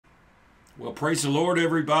Well, praise the Lord,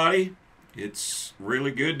 everybody. It's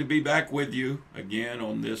really good to be back with you again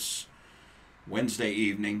on this Wednesday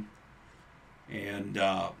evening. And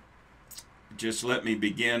just let me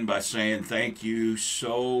begin by saying thank you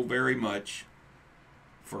so very much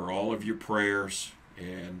for all of your prayers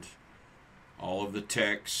and all of the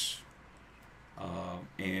texts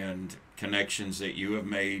and connections that you have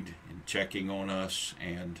made in checking on us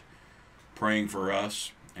and praying for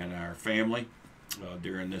us and our family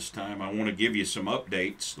during this time. I want to give you some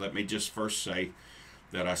updates. Let me just first say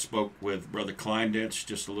that I spoke with Brother Kleinditz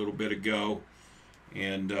just a little bit ago,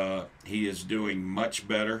 and he is doing much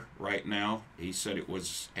better right now. He said it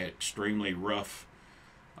was an extremely rough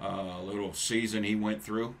little season he went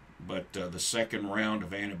through, but the second round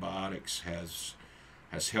of antibiotics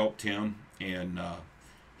has helped him, and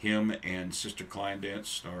him and Sister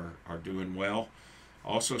Kleinditz are doing well.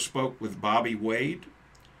 Also spoke with Bobby Wade,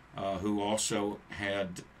 who also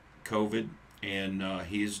had COVID, and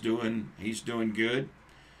he's doing good.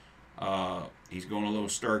 He's going a little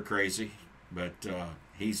stir crazy, but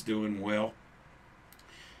he's doing well.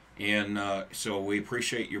 And so we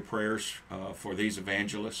appreciate your prayers for these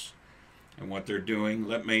evangelists and what they're doing.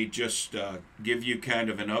 Let me just give you kind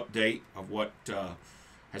of an update of what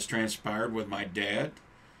has transpired with my dad.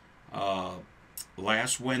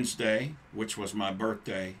 Last Wednesday, which was my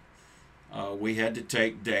birthday, we had to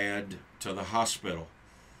take Dad to the hospital.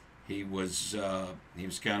 He was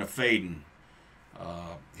kind of fading.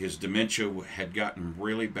 His dementia had gotten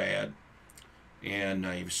really bad, and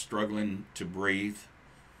he was struggling to breathe.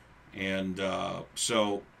 And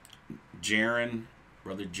so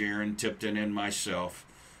Brother Jaron, Tipton, and myself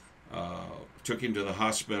took him to the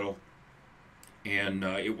hospital, and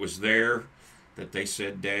it was there that they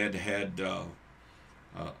said Dad had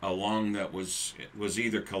a lung that was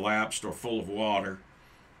either collapsed or full of water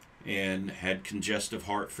and had congestive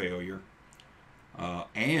heart failure,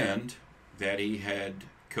 and that he had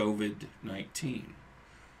COVID-19,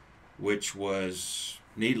 which was,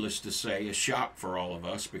 needless to say, a shock for all of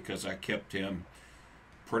us because I kept him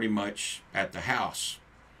pretty much at the house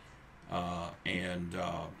and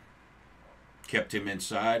kept him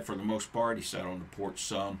inside for the most part. He sat on the porch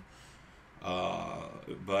some,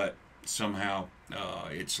 but somehow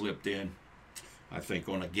it slipped in, I think,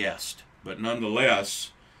 on a guest. But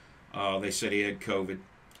nonetheless, they said he had COVID.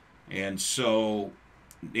 And so,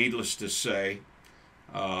 needless to say,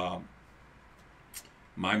 my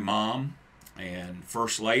mom and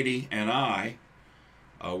First Lady and I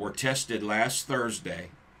were tested last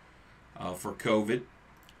Thursday for COVID.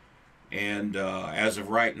 And as of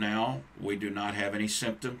right now, we do not have any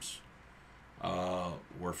symptoms.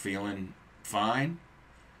 We're feeling fine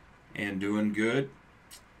and doing good.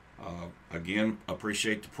 Again,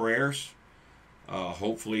 appreciate the prayers.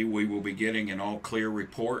 Hopefully we will be getting an all clear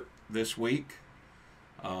report this week.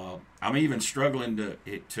 I'm even struggling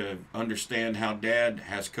to understand how Dad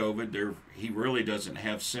has COVID. He really doesn't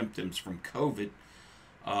have symptoms from COVID.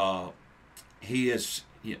 He is,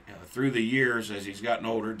 through the years as he's gotten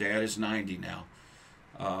older, Dad is 90 now.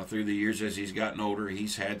 Through the years as he's gotten older,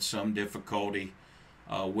 he's had some difficulty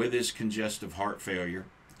with his congestive heart failure.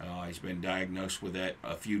 He's been diagnosed with that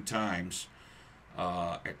a few times,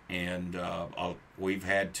 and we've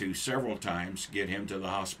had to several times get him to the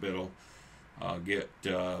hospital, get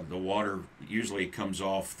the water. Usually it comes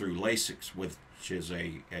off through Lasix, which is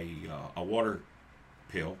a water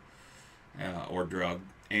pill or drug,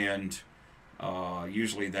 and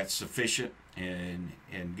usually that's sufficient and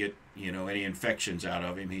get any infections out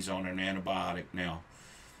of him. He's on an antibiotic now,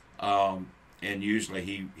 and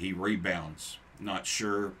usually he rebounds. Not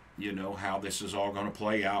sure, how this is all going to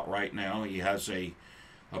play out right now. He has a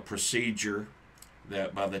procedure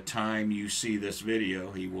that by the time you see this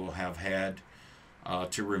video, he will have had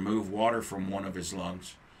to remove water from one of his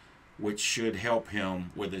lungs, which should help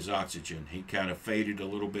him with his oxygen. He kind of faded a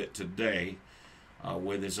little bit today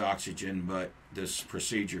with his oxygen, but this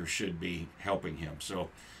procedure should be helping him. So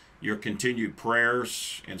your continued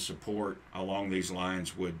prayers and support along these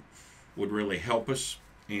lines would really help us.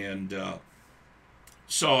 And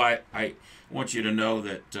so I want you to know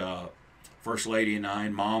that First Lady and I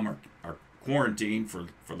and Mom are quarantined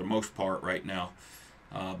for the most part right now,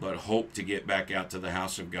 but hope to get back out to the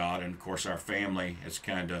house of God. And of course our family has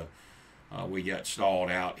kind of, we got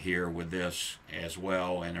stalled out here with this as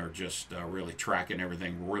well, and are just really tracking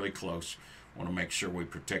everything really close. Want to make sure we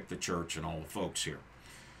protect the church and all the folks here.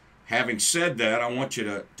 Having said that, I want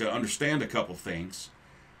you to understand a couple things.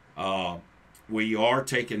 We are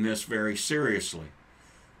taking this very seriously.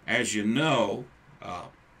 As you know,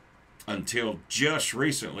 until just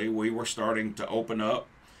recently, we were starting to open up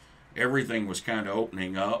everything was kind of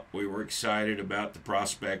opening up. We were excited about the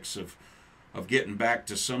prospects of getting back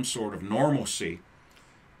to some sort of normalcy.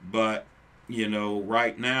 But, you know,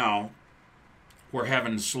 right now, we're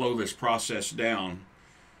having to slow this process down,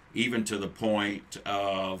 even to the point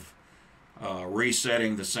of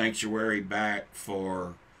resetting the sanctuary back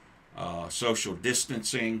for social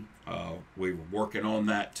distancing. We were working on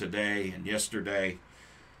that today and yesterday,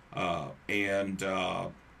 and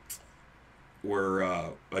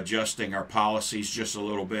we're adjusting our policies just a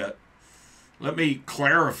little bit. Let me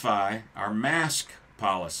clarify our mask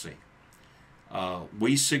policy.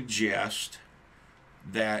 We suggest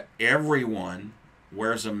that everyone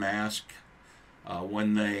wears a mask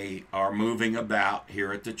when they are moving about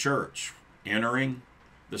here at the church, entering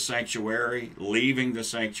the sanctuary, leaving the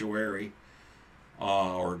sanctuary,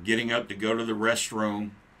 or getting up to go to the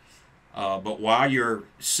restroom. But while you're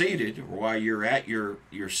seated, or while you're at your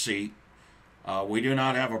seat, we do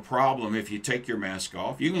not have a problem if you take your mask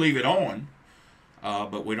off. You can leave it on,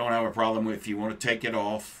 but we don't have a problem if you want to take it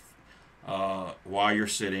off while you're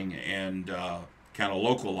sitting and kind of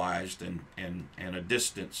localized and a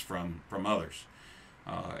distance from others.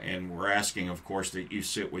 And we're asking, of course, that you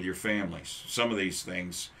sit with your families. Some of these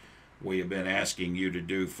things we have been asking you to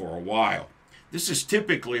do for a while. This is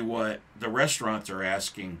typically what the restaurants are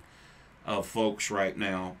asking of folks right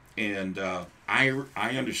now. And I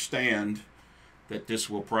understand that this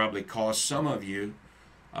will probably cause some of you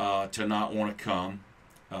to not want to come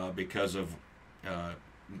because of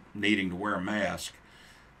needing to wear a mask.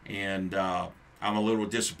 And I'm a little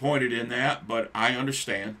disappointed in that, but I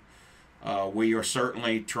understand. We are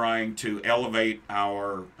certainly trying to elevate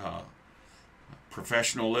our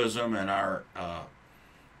professionalism and our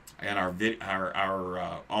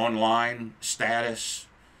online status.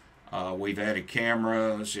 We've added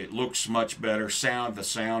cameras. It looks much better. The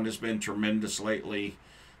sound has been tremendous lately.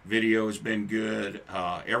 Video has been good.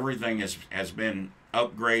 Everything has been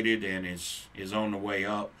upgraded and is on the way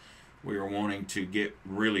up. We are wanting to get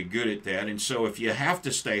really good at that. And so if you have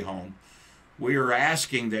to stay home, we are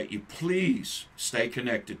asking that you please stay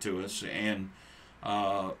connected to us and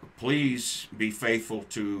please be faithful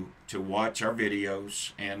to watch our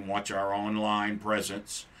videos and watch our online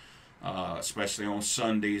presence, especially on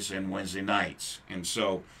Sundays and Wednesday nights. And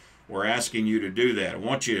so we're asking you to do that. I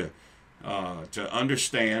want you to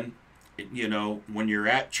understand, you know, when you're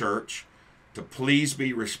at church, to please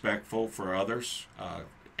be respectful for others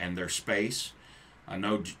and their space. I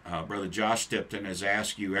know Brother Josh Tipton has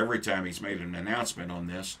asked you every time he's made an announcement on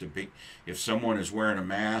this to be, if someone is wearing a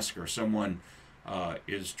mask or someone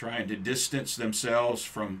is trying to distance themselves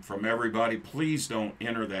from everybody, please don't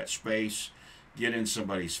enter that space, get in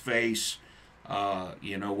somebody's face.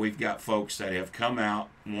 You know, we've got folks that have come out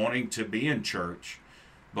wanting to be in church,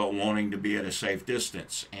 but wanting to be at a safe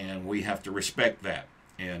distance, and we have to respect that,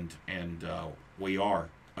 and we are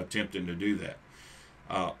attempting to do that.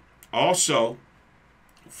 Also,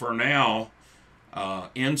 for now,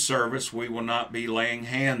 in service, we will not be laying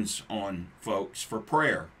hands on folks for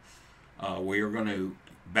prayer. We are going to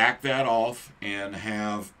back that off and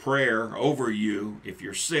have prayer over you if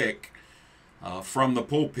you're sick from the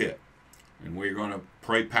pulpit. And we're going to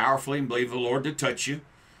pray powerfully and believe the Lord to touch you,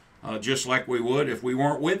 just like we would if we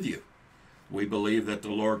weren't with you. We believe that the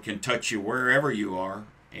Lord can touch you wherever you are,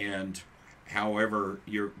 and whatever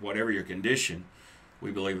your condition, we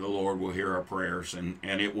believe the Lord will hear our prayers and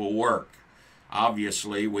it will work.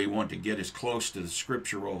 Obviously, we want to get as close to the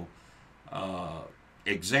scriptural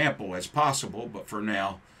example as possible, but for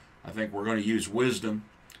now, I think we're going to use wisdom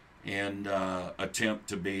and attempt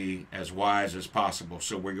to be as wise as possible.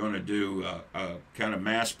 So we're going to do kind of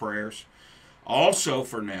mass prayers. Also,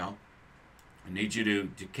 for now, I need you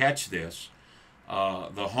to catch this.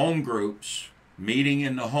 The home groups, meeting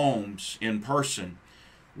in the homes in person,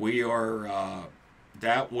 we are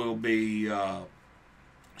that will be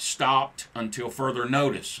stopped until further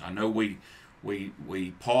notice. I know we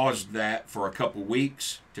paused that for a couple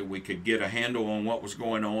weeks till we could get a handle on what was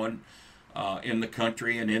going on in the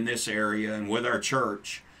country and in this area and with our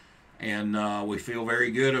church. And we feel very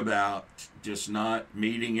good about just not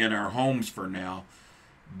meeting in our homes for now.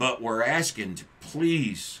 But we're asking to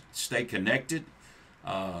please stay connected.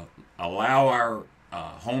 Allow our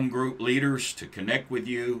home group leaders to connect with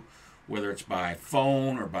you, whether it's by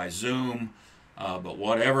phone or by Zoom. But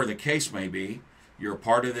whatever the case may be, you're a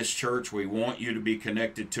part of this church. We want you to be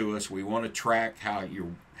connected to us. We want to track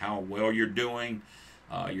how well you're doing,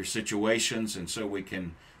 your situations, and so we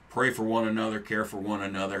can pray for one another, care for one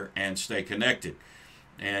another, and stay connected.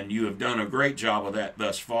 And you have done a great job of that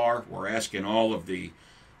thus far. We're asking all of the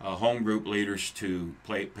home group leaders to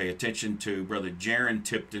pay attention to Brother Jaron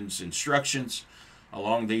Tipton's instructions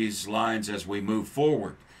along these lines as we move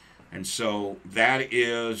forward. And so that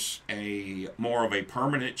is more of a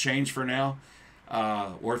permanent change for now.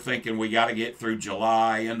 We're thinking we got to get through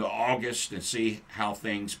July into August and see how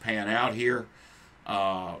things pan out here,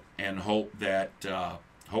 and hope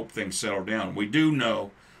things settle down. We do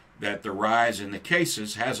know that the rise in the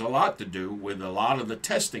cases has a lot to do with a lot of the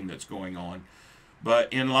testing that's going on.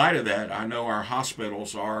 But in light of that, I know our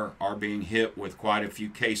hospitals are being hit with quite a few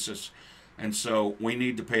cases, and so we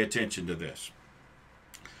need to pay attention to this.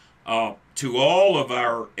 To all of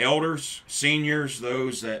our elders, seniors,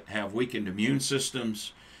 those that have weakened immune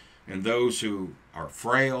systems, and those who are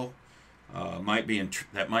frail, might be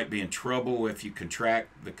in trouble if you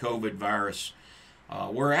contract the COVID virus,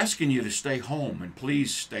 we're asking you to stay home, and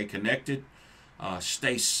please stay connected,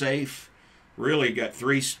 stay safe. Really got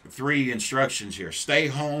three instructions here: stay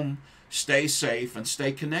home, stay safe, and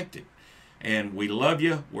stay connected. And we love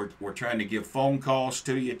you. We're trying to give phone calls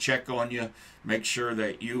to you, check on you, make sure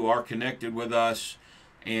that you are connected with us.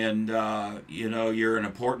 And, you're an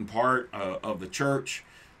important part of the church.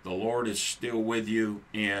 The Lord is still with you,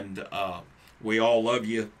 and we all love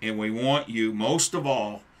you. And we want you, most of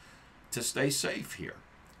all, to stay safe here.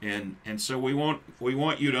 And so we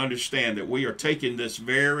want you to understand that we are taking this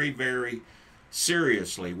very, very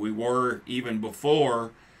seriously. We were even before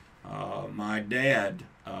my dad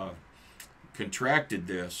contracted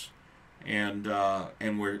this, and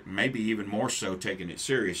we're maybe even more so taking it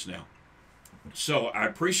serious now. So I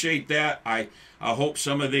appreciate that. I hope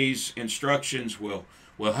some of these instructions will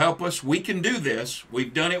help us. We can do this.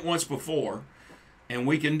 We've done it once before, and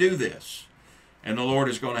we can do this, and the Lord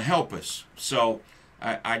is going to help us. So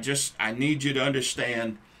I need you to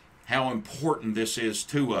understand how important this is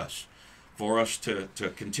to us, for us to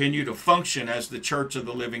continue to function as the church of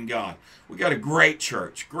the living God. We got a great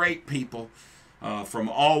church, great people from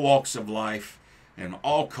all walks of life and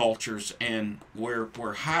all cultures, and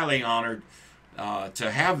we're highly honored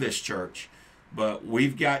to have this church. But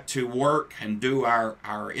we've got to work and do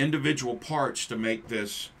our individual parts to make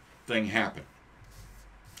this thing happen.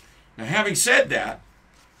 Now, having said that,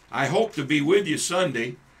 I hope to be with you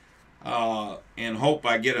Sunday, and hope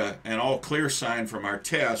I get an all clear sign from our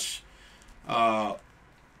tests,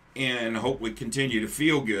 and hope we continue to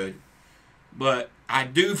feel good. But I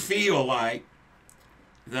do feel like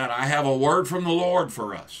that I have a word from the Lord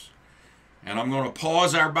for us. And I'm going to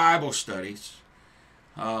pause our Bible studies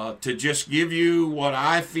to just give you what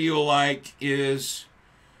I feel like is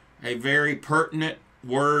a very pertinent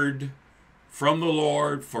word from the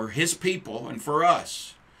Lord for His people and for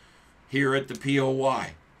us here at the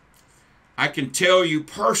POY. I can tell you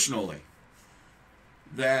personally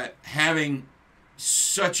that having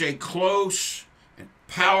such a close and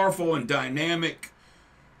powerful and dynamic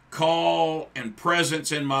call and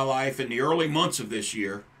presence in my life in the early months of this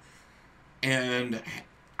year, and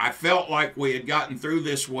I felt like we had gotten through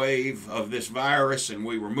this wave of this virus and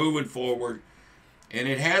we were moving forward, and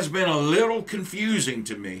it has been a little confusing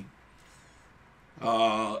to me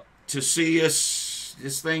to see this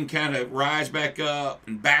thing kind of rise back up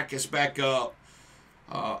and back us back up.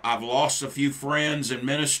 I've lost a few friends in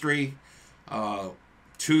ministry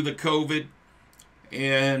to the COVID,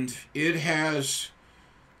 and it has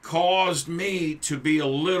caused me to be a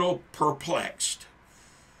little perplexed.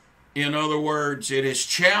 In other words, it has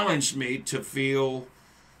challenged me to feel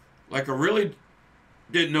like I really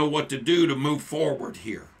didn't know what to do to move forward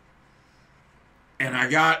here. And I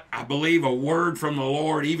got, I believe, a word from the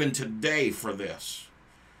Lord even today for this.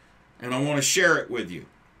 And I want to share it with you.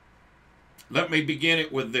 Let me begin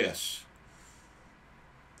it with this.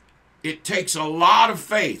 It takes a lot of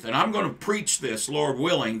faith, and I'm going to preach this, Lord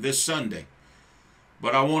willing, this Sunday.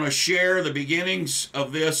 But I want to share the beginnings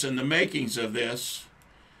of this and the makings of this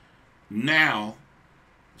now,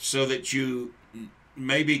 so that you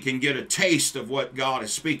maybe can get a taste of what God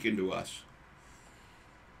is speaking to us.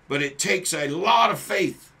 But it takes a lot of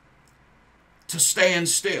faith to stand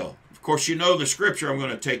still. Of course, you know the scripture I'm going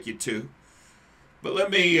to take you to. But let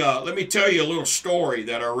me tell you a little story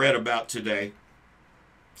that I read about today.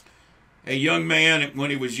 A young man, when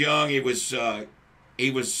he was young, he was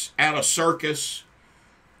at a circus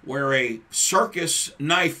where a circus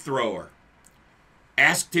knife thrower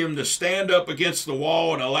asked him to stand up against the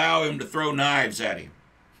wall and allow him to throw knives at him.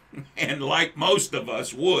 And like most of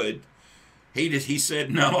us would, he said,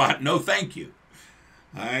 no, thank you.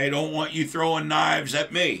 I don't want you throwing knives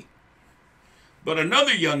at me. But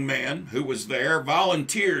another young man who was there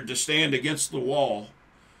volunteered to stand against the wall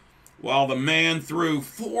while the man threw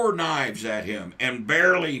 4 knives at him and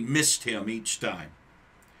barely missed him each time.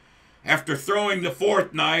 After throwing the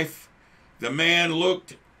fourth knife, the man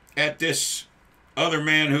looked at this other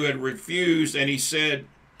man who had refused, and he said,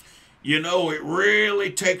 "You know, it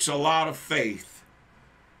really takes a lot of faith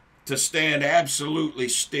to stand absolutely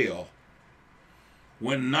still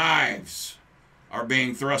when knives are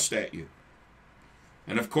being thrust at you."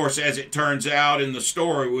 And of course, as it turns out in the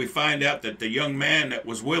story, we find out that the young man that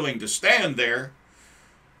was willing to stand there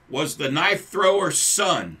was the knife thrower's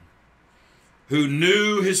son, who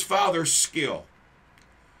knew his father's skill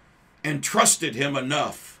and trusted him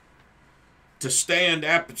enough to stand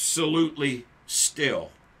absolutely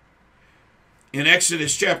still. In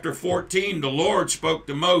Exodus chapter 14, the Lord spoke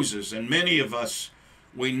to Moses, and many of us,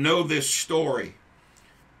 we know this story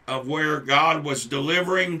of where God was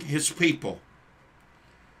delivering his people.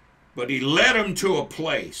 But he led them to a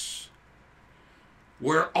place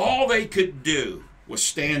where all they could do was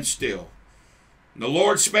stand still. And the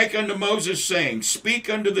Lord spake unto Moses, saying, "Speak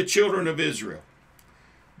unto the children of Israel,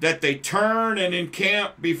 that they turn and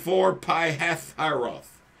encamp before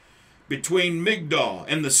Pi-hahiroth, between Migdol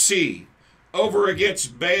and the sea, over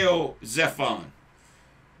against Baal-zephon.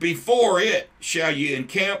 Before it shall ye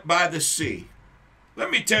encamp by the sea." Let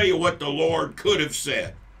me tell you what the Lord could have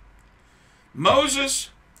said. "Moses,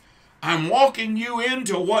 I'm walking you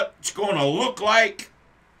into what's going to look like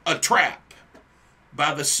a trap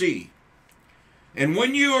by the sea. And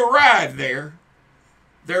when you arrive there,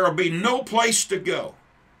 there will be no place to go.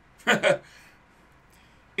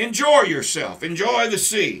 Enjoy yourself. Enjoy the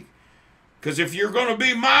sea. Because if you're going to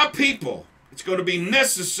be my people, it's going to be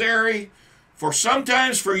necessary for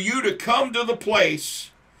sometimes for you to come to the place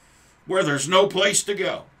where there's no place to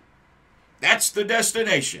go. That's the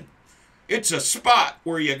destination. It's a spot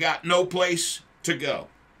where you got no place to go.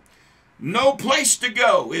 No place to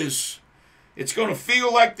go is, it's going to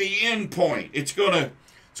feel like the end point. It's going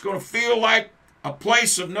to feel like a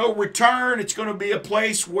place of no return. It's going to be a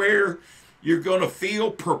place where you're going to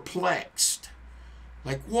feel perplexed.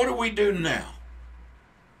 Like, what do we do now?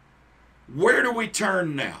 Where do we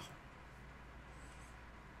turn now?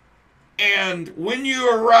 And when you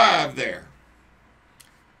arrive there,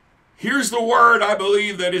 here's the word I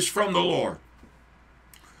believe that is from the Lord.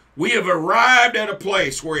 We have arrived at a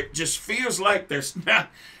place where it just feels like there's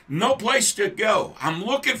no place to go. I'm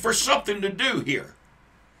looking for something to do here.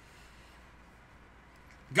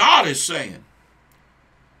 God is saying,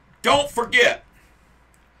 don't forget,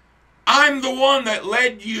 I'm the one that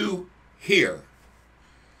led you here.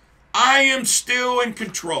 I am still in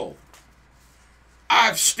control.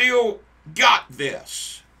 I've still got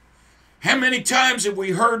this. How many times have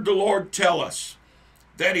we heard the Lord tell us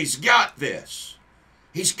that He's got this?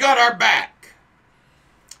 He's got our back.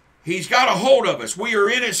 He's got a hold of us. We are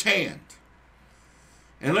in His hand.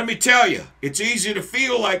 And let me tell you, it's easy to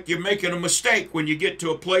feel like you're making a mistake when you get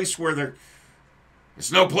to a place where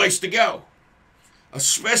there's no place to go.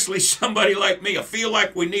 Especially somebody like me. I feel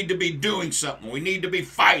like we need to be doing something. We need to be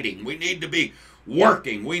fighting. We need to be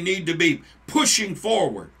working. We need to be pushing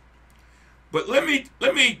forward. But let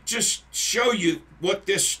me just show you what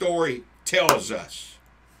this story tells us.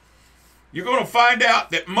 You're going to find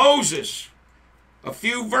out that Moses, a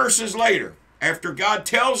few verses later, after God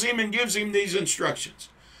tells him and gives him these instructions,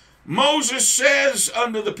 Moses says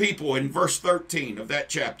unto the people in verse 13 of that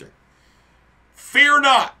chapter, "Fear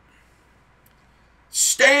not,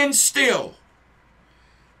 stand still,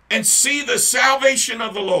 and see the salvation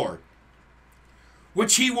of the Lord,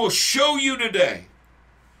 which He will show you today.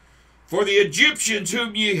 For the Egyptians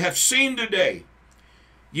whom ye have seen today,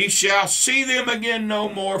 ye shall see them again no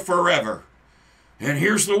more forever." And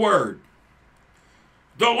here's the word.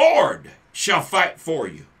 "The Lord shall fight for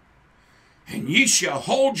you, and ye shall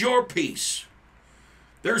hold your peace."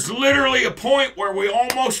 There's literally a point where we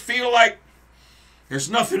almost feel like there's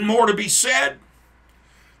nothing more to be said.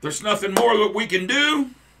 There's nothing more that we can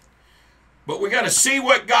do. But we got to see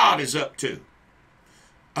what God is up to.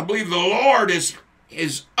 I believe the Lord is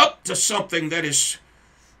up to something that is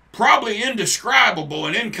probably indescribable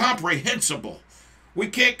and incomprehensible. We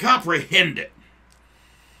can't comprehend it.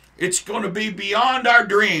 It's going to be beyond our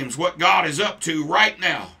dreams what God is up to right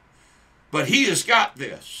now. But He has got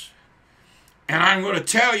this. And I'm going to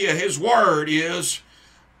tell you, His word is,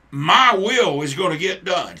 my will is going to get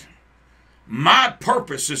done. My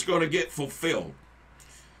purpose is going to get fulfilled.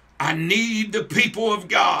 I need the people of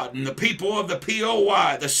God and the people of the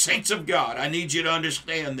POY, the saints of God. I need you to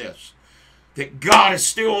understand this, that God is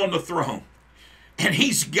still on the throne, and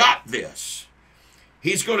He's got this.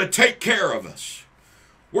 He's going to take care of us.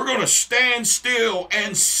 We're going to stand still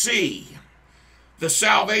and see the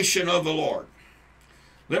salvation of the Lord.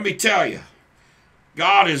 Let me tell you,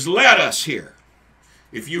 God has led us here.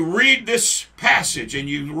 If you read this passage and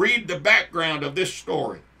you read the background of this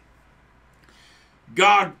story,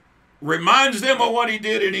 God reminds them of what he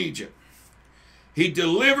did in Egypt. He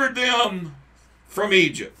delivered them from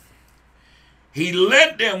Egypt. He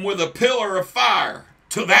led them with a pillar of fire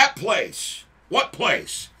to that place. What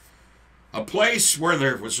place? A place where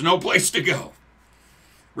there was no place to go.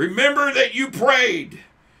 Remember that you prayed.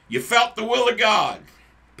 You felt the will of God.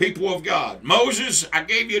 People of God. Moses, I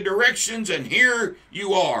gave you directions, and here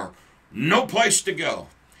you are. No place to go.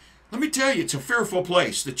 Let me tell you, it's a fearful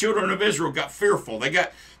place. The children of Israel got fearful. They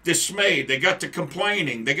got dismayed. They got to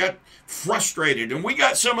complaining. They got frustrated. And we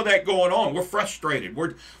got some of that going on. We're frustrated.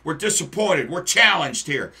 We're disappointed. We're challenged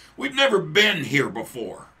here. We've never been here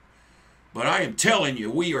before. But I am telling you,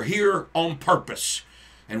 we are here on purpose.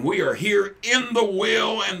 And we are here in the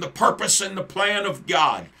will and the purpose and the plan of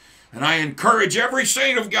God. And I encourage every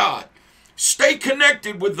saint of God, stay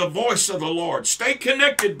connected with the voice of the Lord. Stay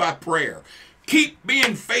connected by prayer. Keep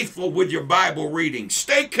being faithful with your Bible reading.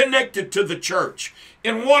 Stay connected to the church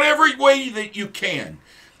in whatever way that you can.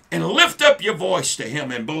 And lift up your voice to him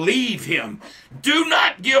and believe him. Do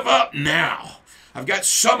not give up now. I've got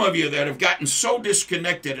some of you that have gotten so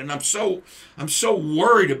disconnected, and I'm so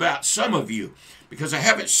worried about some of you because I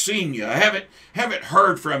haven't seen you. I haven't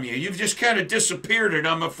heard from you. You've just kind of disappeared, and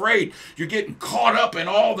I'm afraid you're getting caught up in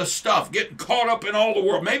all the stuff, getting caught up in all the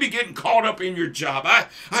world, maybe getting caught up in your job.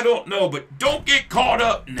 I don't know, but don't get caught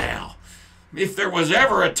up now. If there was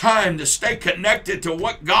ever a time to stay connected to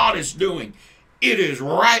what God is doing, it is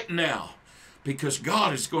right now, because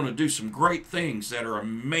God is going to do some great things that are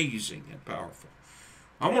amazing and powerful.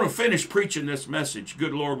 I want to finish preaching this message,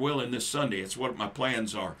 good Lord willing, this Sunday. It's what my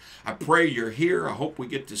plans are. I pray you're here. I hope we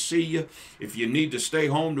get to see you. If you need to stay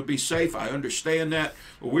home to be safe, I understand that.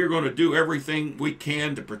 But we're going to do everything we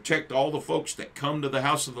can to protect all the folks that come to the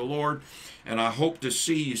house of the Lord. And I hope to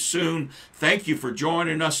see you soon. Thank you for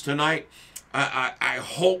joining us tonight. I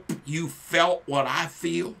hope you felt what I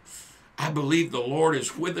feel. I believe the Lord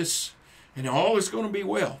is with us, and all is going to be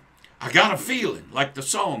well. I got a feeling, like the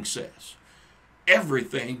song says,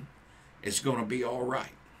 everything is going to be all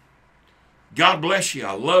right. God bless you.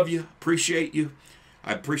 I love you. Appreciate you.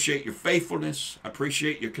 I appreciate your faithfulness. I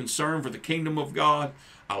appreciate your concern for the kingdom of God.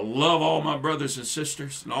 I love all my brothers and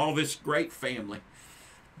sisters and all this great family.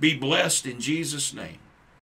 Be blessed in Jesus' name.